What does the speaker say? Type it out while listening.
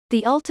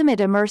The ultimate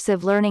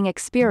immersive learning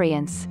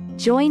experience.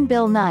 Join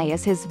Bill Nye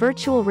as his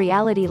virtual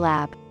reality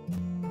lab.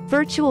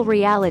 Virtual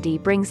reality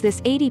brings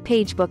this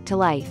 80-page book to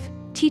life,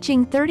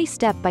 teaching 30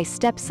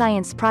 step-by-step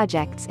science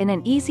projects in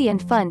an easy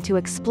and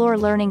fun-to-explore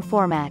learning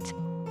format.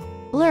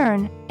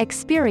 Learn,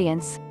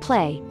 experience,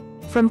 play.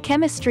 From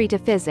chemistry to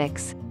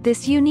physics,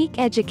 this unique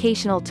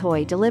educational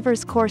toy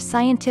delivers core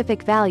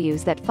scientific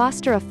values that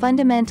foster a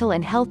fundamental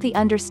and healthy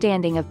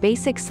understanding of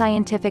basic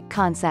scientific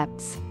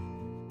concepts.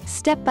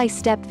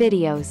 Step-by-step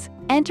videos.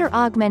 Enter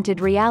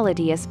augmented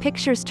reality as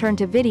pictures turn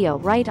to video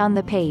right on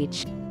the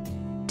page.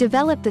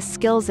 Develop the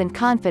skills and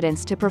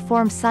confidence to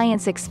perform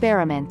science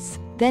experiments,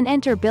 then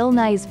enter Bill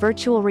Nye's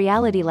virtual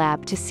reality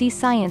lab to see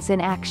science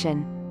in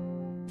action.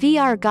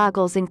 VR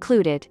goggles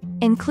included.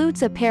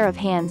 Includes a pair of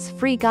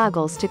hands-free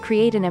goggles to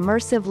create an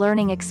immersive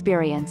learning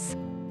experience.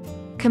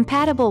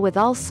 Compatible with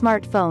all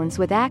smartphones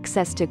with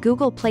access to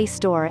Google Play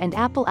Store and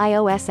Apple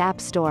iOS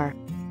App Store.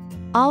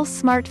 All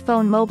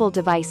smartphone mobile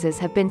devices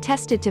have been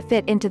tested to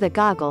fit into the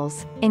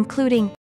goggles, including